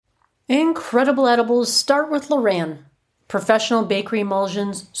Incredible edibles start with Loran. Professional bakery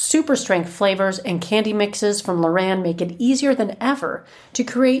emulsions, super strength flavors, and candy mixes from Loran make it easier than ever to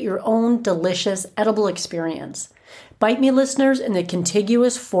create your own delicious edible experience. Bite Me listeners in the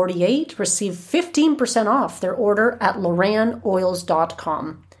contiguous 48 receive 15% off their order at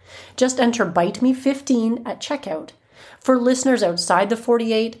LoranOils.com. Just enter Bite Me 15 at checkout. For listeners outside the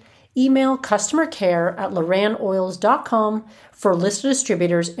 48, email customer care at LoranOils.com for list of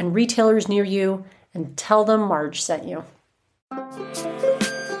distributors and retailers near you and tell them Marge sent you.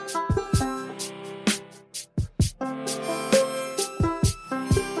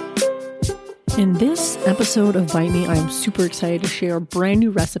 In this episode of Bite Me, I am super excited to share a brand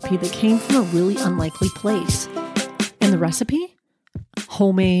new recipe that came from a really unlikely place. And the recipe?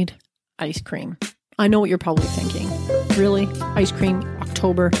 Homemade ice cream. I know what you're probably thinking. Really? Ice cream?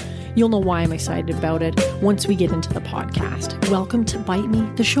 October? You'll know why I'm excited about it once we get into the podcast. Welcome to Bite Me,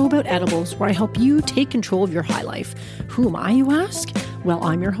 the show about edibles where I help you take control of your high life. Who am I, you ask? Well,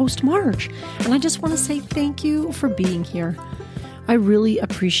 I'm your host, Marge, and I just want to say thank you for being here. I really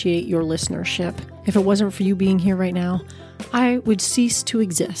appreciate your listenership. If it wasn't for you being here right now, I would cease to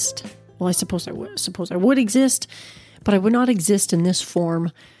exist. Well, I suppose I would exist, but I would not exist in this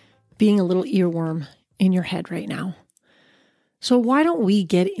form, being a little earworm in your head right now. So why don't we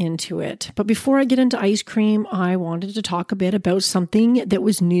get into it? But before I get into ice cream, I wanted to talk a bit about something that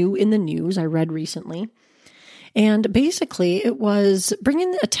was new in the news I read recently. And basically, it was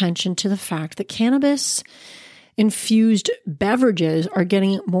bringing attention to the fact that cannabis-infused beverages are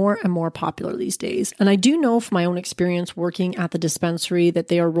getting more and more popular these days. And I do know from my own experience working at the dispensary that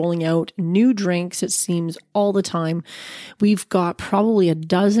they are rolling out new drinks, it seems, all the time. We've got probably a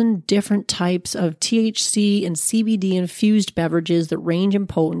dozen different types of THC and CBD infused beverages that range in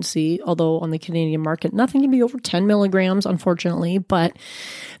potency, although on the Canadian market, nothing can be over 10 milligrams, unfortunately. But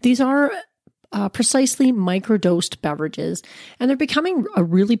these are precisely microdosed beverages, and they're becoming a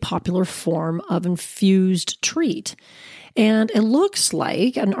really popular form of infused treat. And it looks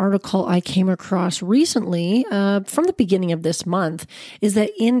like an article I came across recently from the beginning of this month is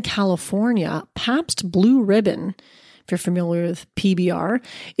that in California, Pabst Blue Ribbon, if you're familiar with PBR,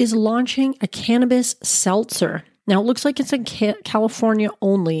 is launching a cannabis seltzer. Now, it looks like it's in California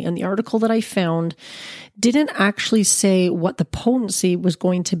only, and the article that I found didn't actually say what the potency was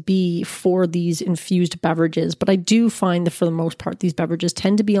going to be for these infused beverages, but I do find that for the most part, these beverages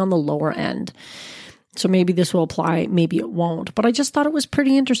tend to be on the lower end. So maybe this will apply, maybe it won't. But I just thought it was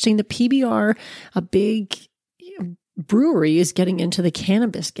pretty interesting that PBR, a big brewery, is getting into the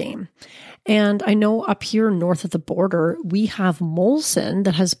cannabis game. And I know up here north of the border, we have Molson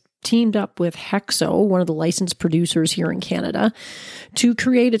that has teamed up with Hexo, one of the licensed producers here in Canada, to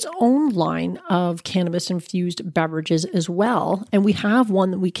create its own line of cannabis-infused beverages as well. And we have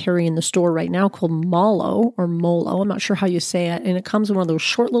one that we carry in the store right now called Molo, or Molo, I'm not sure how you say it, and it comes in one of those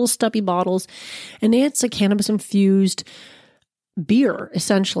short little stubby bottles, and it's a cannabis-infused beer,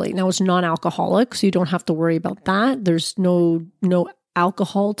 essentially. Now, it's non-alcoholic, so you don't have to worry about that. There's no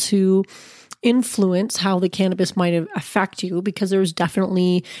alcohol to influence how the cannabis might affect you, because there's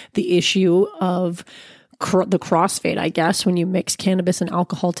definitely the issue of the crossfade, I guess, when you mix cannabis and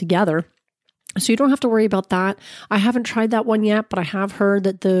alcohol together. So you don't have to worry about that. I haven't tried that one yet, but I have heard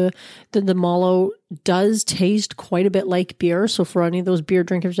that the Molo does taste quite a bit like beer. So for any of those beer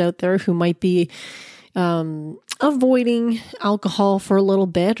drinkers out there who might be avoiding alcohol for a little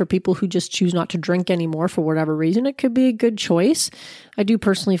bit, or people who just choose not to drink anymore for whatever reason, it could be a good choice. I do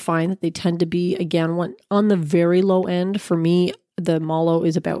personally find that they tend to be, again, on the very low end. For me, the Molo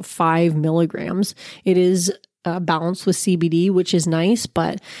is about 5 milligrams. It is balanced with CBD, which is nice,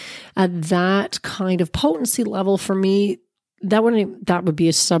 but at that kind of potency level, for me, that would be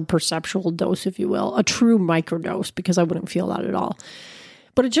a subperceptual dose, if you will, a true microdose, because I wouldn't feel that at all.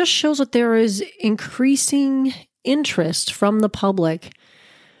 But it just shows that there is increasing interest from the public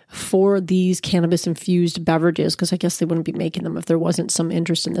for these cannabis-infused beverages, because I guess they wouldn't be making them if there wasn't some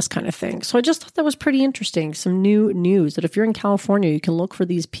interest in this kind of thing. So I just thought that was pretty interesting. Some new news that if you're in California, you can look for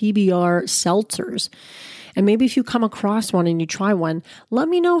these PBR seltzers. And maybe if you come across one and you try one, let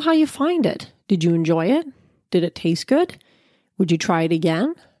me know how you find it. Did you enjoy it? Did it taste good? Would you try it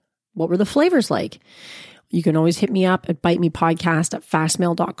again? What were the flavors like? You can always hit me up at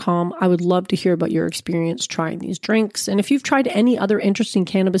bitemepodcast@fastmail.com. I would love to hear about your experience trying these drinks. And if you've tried any other interesting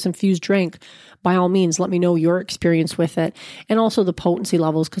cannabis-infused drink, by all means, let me know your experience with it, and also the potency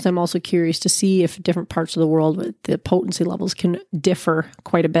levels, because I'm also curious to see if different parts of the world, the potency levels can differ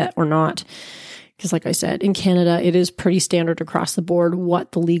quite a bit or not. Because like I said, in Canada, it is pretty standard across the board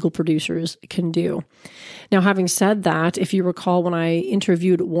what the legal producers can do. Now, having said that, if you recall when I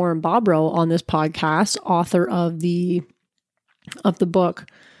interviewed Warren Bobrow on this podcast, author of the book,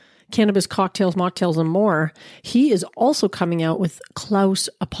 Cannabis Cocktails, Mocktails, and More, he is also coming out with Klaus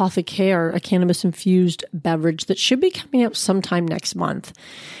Apothecare, a cannabis-infused beverage that should be coming out sometime next month.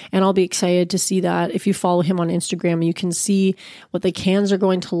 And I'll be excited to see that. If you follow him on Instagram, you can see what the cans are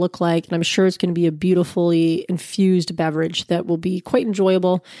going to look like. And I'm sure it's going to be a beautifully infused beverage that will be quite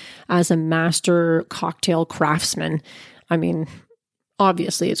enjoyable as a master cocktail craftsman. I mean,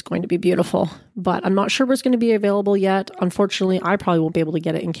 obviously, it's going to be beautiful, but I'm not sure where it's going to be available yet. Unfortunately, I probably won't be able to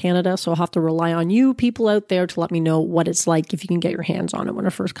get it in Canada, so I'll have to rely on you people out there to let me know what it's like if you can get your hands on it when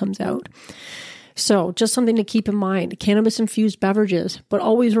it first comes out. So just something to keep in mind, cannabis-infused beverages. But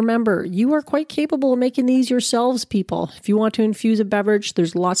always remember, you are quite capable of making these yourselves, people. If you want to infuse a beverage,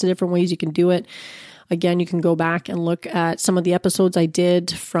 there's lots of different ways you can do it. Again, you can go back and look at some of the episodes I did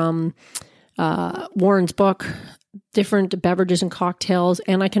from Warren's book, different beverages and cocktails,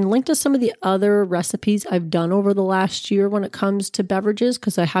 and I can link to some of the other recipes I've done over the last year when it comes to beverages,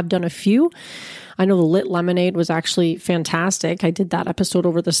 because I have done a few. I know the lit lemonade was actually fantastic. I did that episode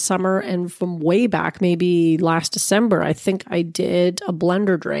over the summer, and from way back, maybe last December, I think I did a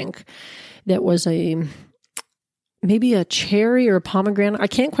blender drink that was maybe a cherry or a pomegranate. I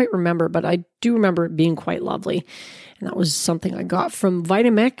can't quite remember, but I do remember it being quite lovely. And that was something I got from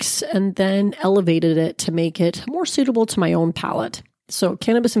Vitamix and then elevated it to make it more suitable to my own palate. So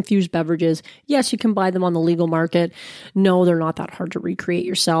cannabis-infused beverages, yes, you can buy them on the legal market. No, they're not that hard to recreate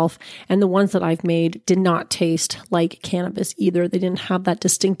yourself. And the ones that I've made did not taste like cannabis either. They didn't have that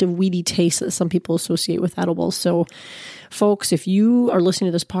distinctive weedy taste that some people associate with edibles. So folks, if you are listening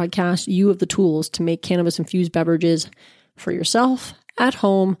to this podcast, you have the tools to make cannabis-infused beverages for yourself at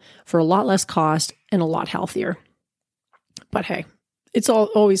home for a lot less cost and a lot healthier. But hey, it's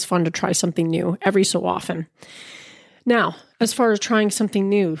always fun to try something new every so often. Now, as far as trying something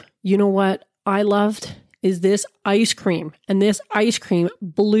new, you know what I loved is this ice cream. And this ice cream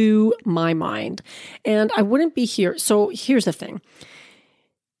blew my mind. And I wouldn't be here. So here's the thing.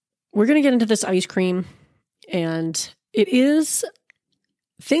 We're going to get into this ice cream. And it is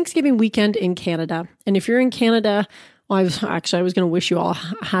Thanksgiving weekend in Canada. And if you're in Canada, I was going to wish you all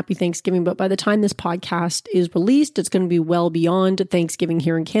a happy Thanksgiving, but by the time this podcast is released, it's going to be well beyond Thanksgiving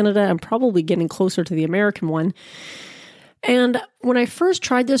here in Canada and probably getting closer to the American one. And when I first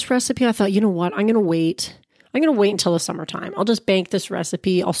tried this recipe, I thought, you know what, I'm going to wait until the summertime. I'll just bank this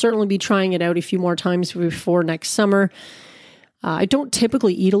recipe. I'll certainly be trying it out a few more times before next summer. I don't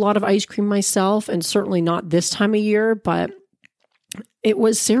typically eat a lot of ice cream myself, and certainly not this time of year, but it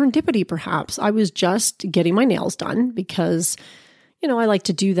was serendipity, perhaps. I was just getting my nails done because, you know, I like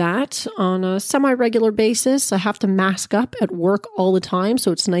to do that on a semi-regular basis. I have to mask up at work all the time,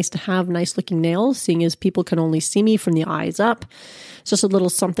 so it's nice to have nice-looking nails, seeing as people can only see me from the eyes up. It's just a little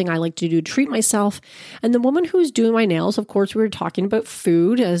something I like to do to treat myself. And the woman who's doing my nails, of course, we were talking about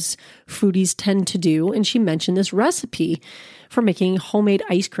food, as foodies tend to do, and she mentioned this recipe for making homemade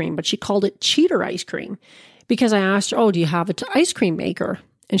ice cream, but she called it cheater ice cream. Because I asked her, oh, do you have an ice cream maker?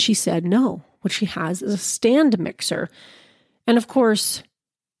 And she said, no, what she has is a stand mixer. And of course,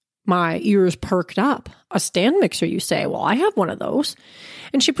 my ears perked up. A stand mixer, you say? Well, I have one of those.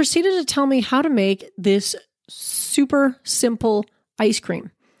 And she proceeded to tell me how to make this super simple ice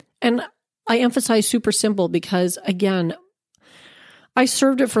cream. And I emphasize super simple because, again, I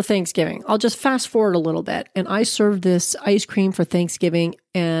served it for Thanksgiving. I'll just fast forward a little bit. And I served this ice cream for Thanksgiving,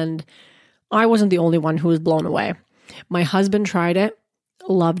 and I wasn't the only one who was blown away. My husband tried it,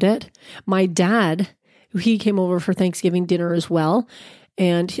 loved it. My dad, he came over for Thanksgiving dinner as well.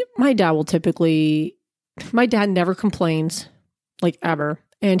 And my dad never complains, like ever.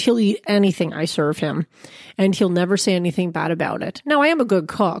 And he'll eat anything I serve him. And he'll never say anything bad about it. Now, I am a good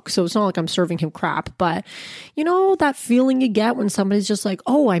cook, so it's not like I'm serving him crap. But you know that feeling you get when somebody's just like,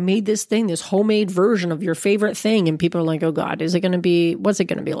 oh, I made this thing, this homemade version of your favorite thing. And people are like, oh God, what's it going to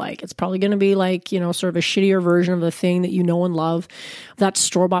be like? It's probably going to be like, you know, sort of a shittier version of the thing that you know and love. That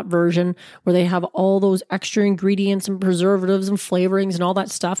store-bought version where they have all those extra ingredients and preservatives and flavorings and all that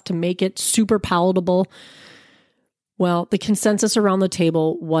stuff to make it super palatable. Well, the consensus around the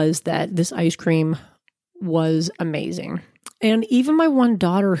table was that this ice cream was amazing. And even my one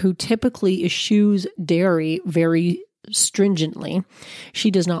daughter, who typically eschews dairy very stringently, she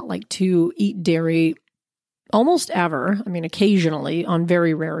does not like to eat dairy almost ever. I mean, occasionally, on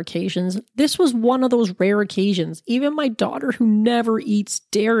very rare occasions. This was one of those rare occasions. Even my daughter, who never eats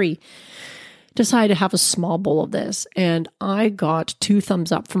dairy, decided to have a small bowl of this, and I got 2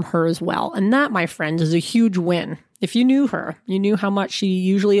 thumbs up from her as well. And that, my friends, is a huge win. If you knew her, you knew how much she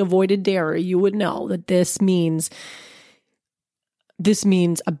usually avoided dairy, you would know that this means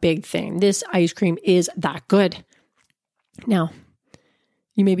a big thing. This ice cream is that good. Now,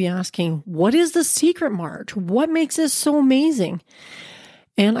 you may be asking, what is the secret, Marge? What makes this so amazing?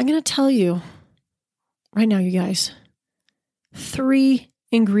 And I'm going to tell you right now, you guys, 3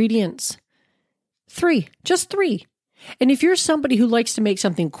 ingredients. 3, just 3. And if you're somebody who likes to make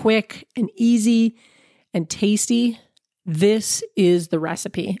something quick and easy and tasty, this is the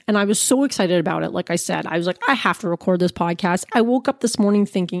recipe. And I was so excited about it. Like I said, I was like, I have to record this podcast. I woke up this morning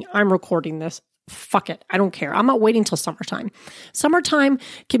thinking, I'm recording this. Fuck it. I don't care. I'm not waiting till summertime. Summertime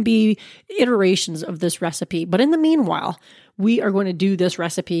can be iterations of this recipe. But in the meanwhile, we are going to do this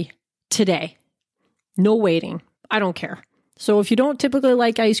recipe today. No waiting. I don't care. So if you don't typically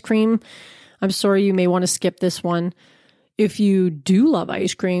like ice cream, I'm sorry, you may want to skip this one. If you do love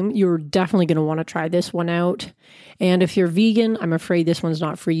ice cream, you're definitely going to want to try this one out. And if you're vegan, I'm afraid this one's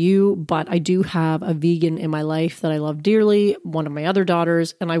not for you, but I do have a vegan in my life that I love dearly, one of my other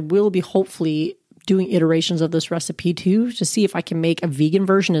daughters, and I will be hopefully doing iterations of this recipe too to see if I can make a vegan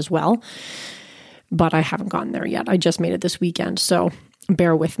version as well. But I haven't gotten there yet. I just made it this weekend, so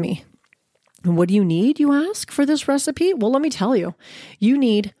bear with me. And what do you need, you ask, for this recipe? Well, let me tell you. You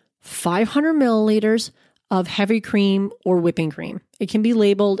need 500 milliliters of heavy cream or whipping cream. It can be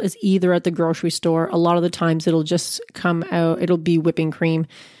labeled as either at the grocery store. A lot of the times it'll just come out, it'll be whipping cream,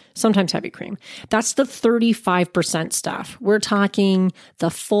 sometimes heavy cream. That's the 35% stuff. We're talking the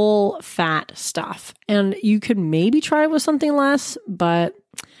full fat stuff. And you could maybe try it with something less, but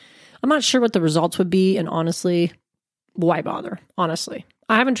I'm not sure what the results would be. And honestly, why bother? Honestly,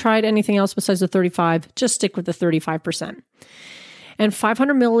 I haven't tried anything else besides the 35. Just stick with the 35%. And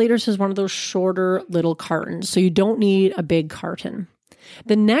 500 milliliters is one of those shorter little cartons, so you don't need a big carton.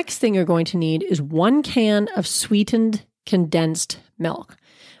 The next thing you're going to need is 1 can of sweetened condensed milk.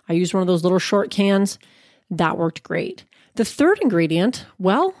 I used one of those little short cans. That worked great. The third ingredient,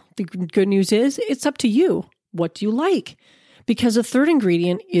 well, the good news is it's up to you. What do you like? Because the third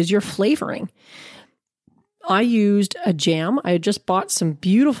ingredient is your flavoring. I used a jam. I had just bought some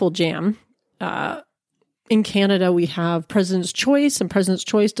beautiful jam. In Canada, we have President's Choice, and President's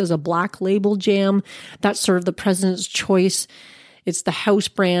Choice does a Black Label jam. That's sort of the President's Choice. It's the house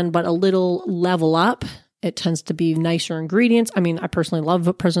brand, but a little level up. It tends to be nicer ingredients. I mean, I personally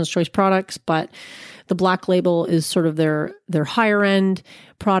love President's Choice products, but the Black Label is sort of their higher end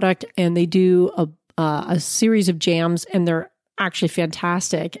product, and they do a series of jams, and they're actually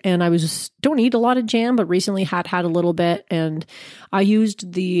fantastic. And I don't eat a lot of jam, but recently had a little bit. And I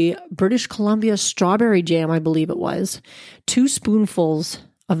used the British Columbia strawberry jam, I believe it was, 2 spoonfuls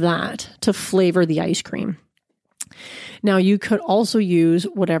of that to flavor the ice cream. Now you could also use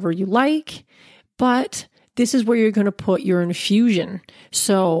whatever you like, but this is where you're going to put your infusion.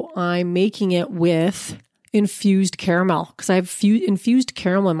 So I'm making it with infused caramel because I have infused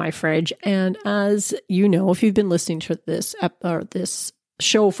caramel in my fridge. And as you know, if you've been listening to this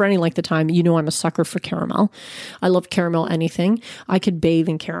show for any length of time, you know I'm a sucker for caramel. I love caramel anything. I could bathe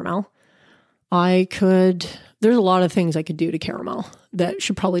in caramel. There's a lot of things I could do to caramel that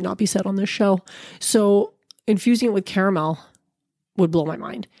should probably not be said on this show. So infusing it with caramel would blow my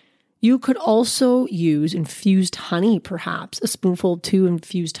mind. You could also use infused honey, perhaps a spoonful of 2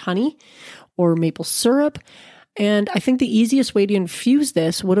 infused honey or maple syrup. And I think the easiest way to infuse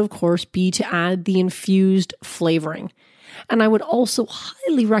this would, of course, be to add the infused flavoring. And I would also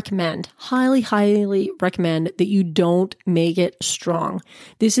highly recommend that you don't make it strong.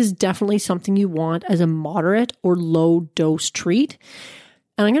 This is definitely something you want as a moderate or low dose treat.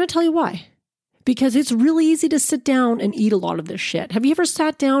 And I'm going to tell you why. Because it's really easy to sit down and eat a lot of this shit. Have you ever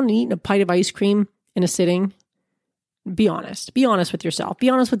sat down and eaten a pint of ice cream in a sitting? Be honest. Be honest with yourself. Be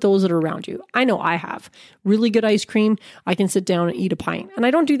honest with those that are around you. I know I have really good ice cream. I can sit down and eat a pint. And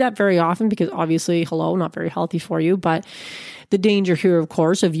I don't do that very often because obviously, not very healthy for you. But the danger here, of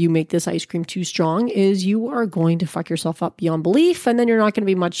course, if you make this ice cream too strong is you are going to fuck yourself up beyond belief. And then you're not going to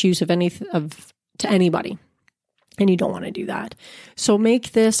be much use to anybody. And you don't want to do that. So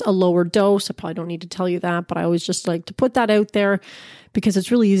make this a lower dose. I probably don't need to tell you that, but I always just like to put that out there because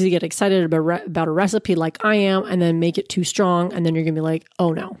it's really easy to get excited about a recipe like I am and then make it too strong. And then you're going to be like,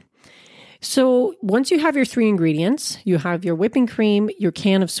 oh no. So once you have your 3 ingredients, you have your whipping cream, your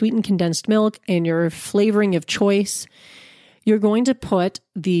can of sweetened condensed milk, and your flavoring of choice, you're going to put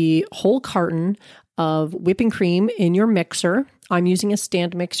the whole carton of whipping cream in your mixer. I'm using a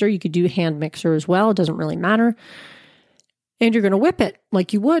stand mixer. You could do hand mixer as well. It doesn't really matter. And you're going to whip it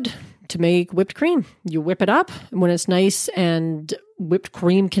like you would to make whipped cream. You whip it up, and when it's nice and whipped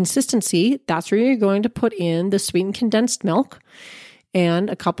cream consistency, that's where you're going to put in the sweetened condensed milk and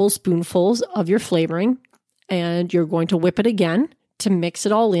a couple spoonfuls of your flavoring, and you're going to whip it again to mix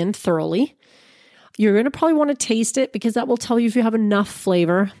it all in thoroughly. You're going to probably want to taste it because that will tell you if you have enough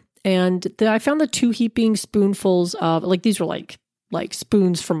flavor. And I found the 2 heaping spoonfuls of, like, these were like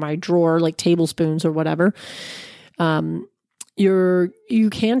spoons from my drawer, like tablespoons or whatever. You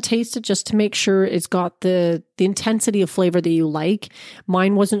can taste it just to make sure it's got the intensity of flavor that you like.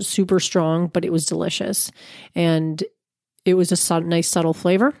 Mine wasn't super strong, but it was delicious. And it was a nice subtle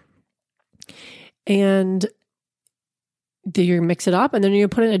flavor. And you mix it up, and then you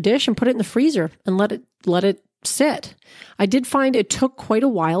put it in a dish and put it in the freezer and let it sit. I did find it took quite a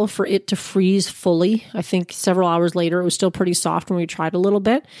while for it to freeze fully. I think several hours later, it was still pretty soft when we tried a little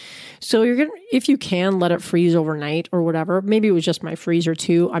bit. So if you can, let it freeze overnight or whatever. Maybe it was just my freezer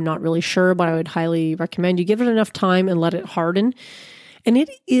too. I'm not really sure, but I would highly recommend you give it enough time and let it harden. And it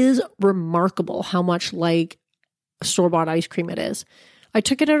is remarkable how much like store-bought ice cream it is. I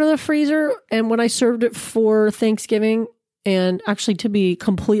took it out of the freezer, and when I served it for Thanksgiving, and actually, to be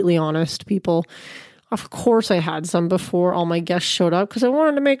completely honest, people, of course I had some before all my guests showed up because I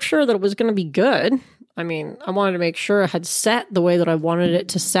wanted to make sure that it was going to be good. I mean, I wanted to make sure it had set the way that I wanted it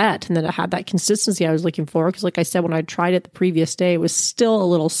to set and that it had that consistency I was looking for. Because like I said, when I tried it the previous day, it was still a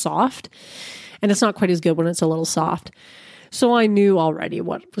little soft, and it's not quite as good when it's a little soft. So I knew already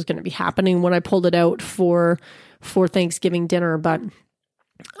what was going to be happening when I pulled it out for Thanksgiving dinner, but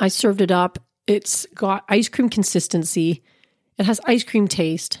I served it up. It's got ice cream consistency. It has ice cream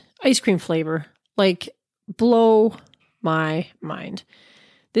taste, ice cream flavor. Like, blow my mind.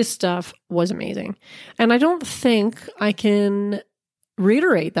 This stuff was amazing. And I don't think I can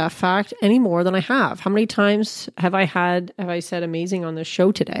reiterate that fact any more than I have. How many times have I said amazing on this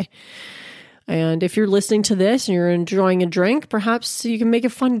show today? And if you're listening to this and you're enjoying a drink, perhaps you can make a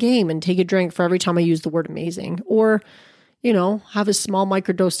fun game and take a drink for every time I use the word amazing. Or, have a small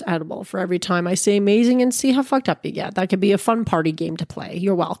microdosed edible for every time I say amazing and see how fucked up you get. That could be a fun party game to play.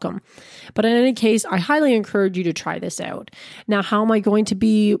 You're welcome. But in any case, I highly encourage you to try this out. Now, how am I going to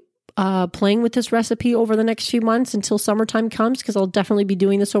be playing with this recipe over the next few months until summertime comes? Because I'll definitely be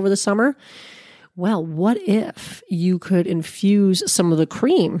doing this over the summer. Well, what if you could infuse some of the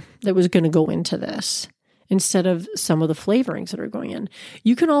cream that was going to go into this instead of some of the flavorings that are going in?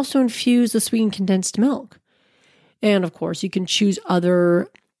 You can also infuse the sweetened condensed milk. And of course, you can choose other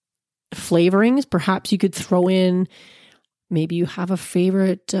flavorings. Perhaps you could throw in, maybe you have a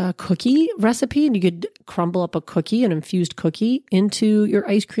favorite cookie recipe and you could crumble up a cookie, an infused cookie, into your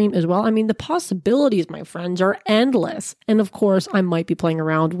ice cream as well. I mean, the possibilities, my friends, are endless. And of course, I might be playing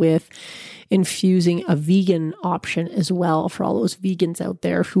around with infusing a vegan option as well for all those vegans out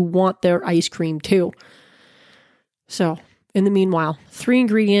there who want their ice cream too. So in the meanwhile, 3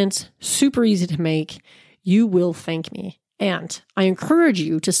 ingredients, super easy to make. You will thank me. And I encourage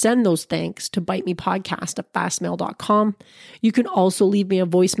you to send those thanks to bitemepodcast@fastmail.com. You can also leave me a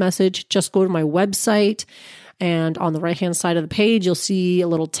voice message. Just go to my website, and on the right-hand side of the page, you'll see a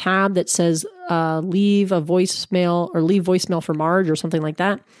little tab that says leave a voicemail or leave voicemail for Marge or something like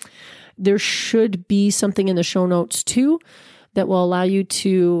that. There should be something in the show notes too that will allow you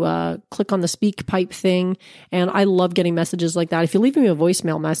to click on the speak pipe thing. And I love getting messages like that. If you leave me a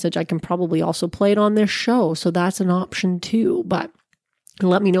voicemail message, I can probably also play it on this show. So that's an option too. But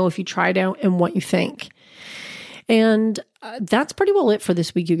let me know if you try it out and what you think. And that's pretty well it for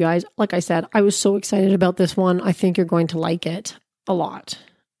this week, you guys. Like I said, I was so excited about this one. I think you're going to like it a lot.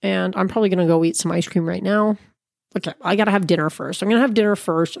 And I'm probably going to go eat some ice cream right now. Okay, I got to have dinner first. I'm going to have dinner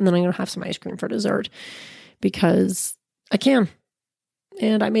first, and then I'm going to have some ice cream for dessert because I can.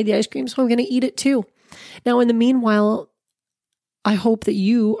 And I made the ice cream, so I'm going to eat it too. Now, in the meanwhile, I hope that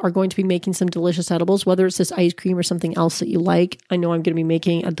you are going to be making some delicious edibles, whether it's this ice cream or something else that you like. I know I'm going to be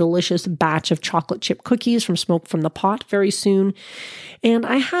making a delicious batch of chocolate chip cookies from Smoke from the Pot very soon. And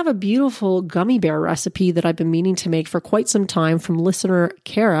I have a beautiful gummy bear recipe that I've been meaning to make for quite some time from listener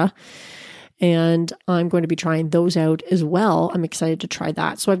Kara. And I'm going to be trying those out as well. I'm excited to try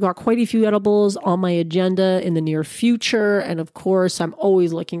that. So I've got quite a few edibles on my agenda in the near future. And of course, I'm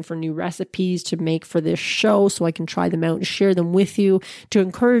always looking for new recipes to make for this show so I can try them out and share them with you to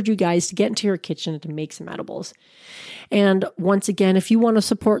encourage you guys to get into your kitchen and to make some edibles. And once again, if you want to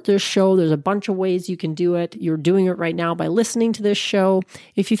support this show, there's a bunch of ways you can do it. You're doing it right now by listening to this show.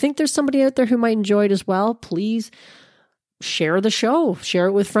 If you think there's somebody out there who might enjoy it as well, please share the show, share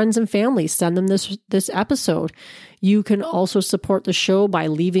it with friends and family, send them this episode. You can also support the show by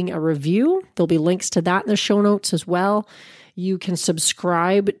leaving a review. There'll be links to that in the show notes as well. You can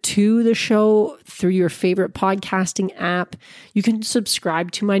subscribe to the show through your favorite podcasting app. You can subscribe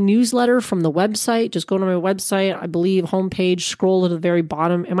to my newsletter from the website. Just go to my website, I believe, homepage, scroll to the very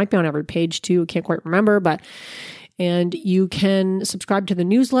bottom. It might be on every page too. I can't quite remember, and you can subscribe to the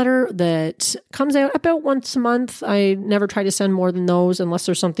newsletter that comes out about once a month. I never try to send more than those unless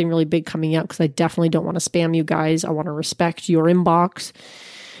there's something really big coming out, because I definitely don't want to spam you guys. I want to respect your inbox.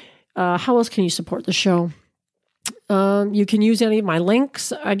 How else can you support the show? You can use any of my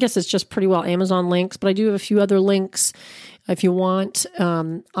links. I guess it's just pretty well Amazon links, but I do have a few other links if you want.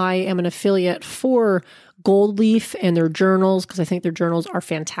 I am an affiliate for Gold Leaf and their journals, because I think their journals are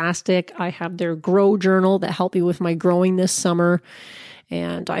fantastic. I have their Grow journal that helped me with my growing this summer.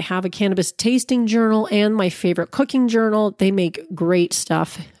 And I have a cannabis tasting journal and my favorite cooking journal. They make great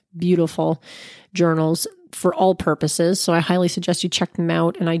stuff, beautiful journals for all purposes. So I highly suggest you check them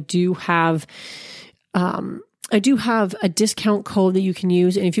out. And I do have a discount code that you can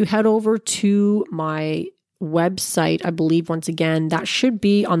use. And if you head over to my website, I believe, once again, that should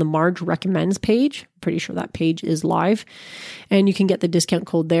be on the Marge Recommends page. Pretty sure that page is live. And you can get the discount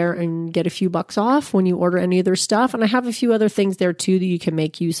code there and get a few bucks off when you order any of their stuff. And I have a few other things there too that you can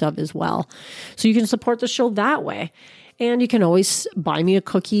make use of as well. So you can support the show that way. And you can always buy me a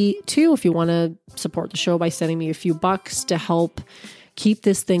cookie too if you want to support the show by sending me a few bucks to help keep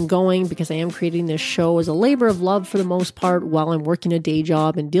this thing going, because I am creating this show as a labor of love for the most part while I'm working a day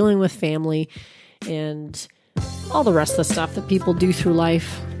job and dealing with family and all the rest of the stuff that people do through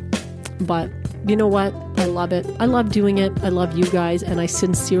life. But you know what? I love it. I love doing it. I love you guys, and I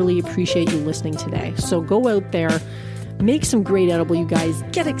sincerely appreciate you listening today. So go out there, make some great edible, you guys.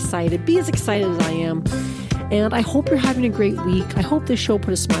 Get excited. Be as excited as I am. And I hope you're having a great week. I hope this show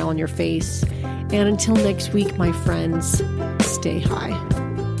put a smile on your face. And until next week, my friends, stay high.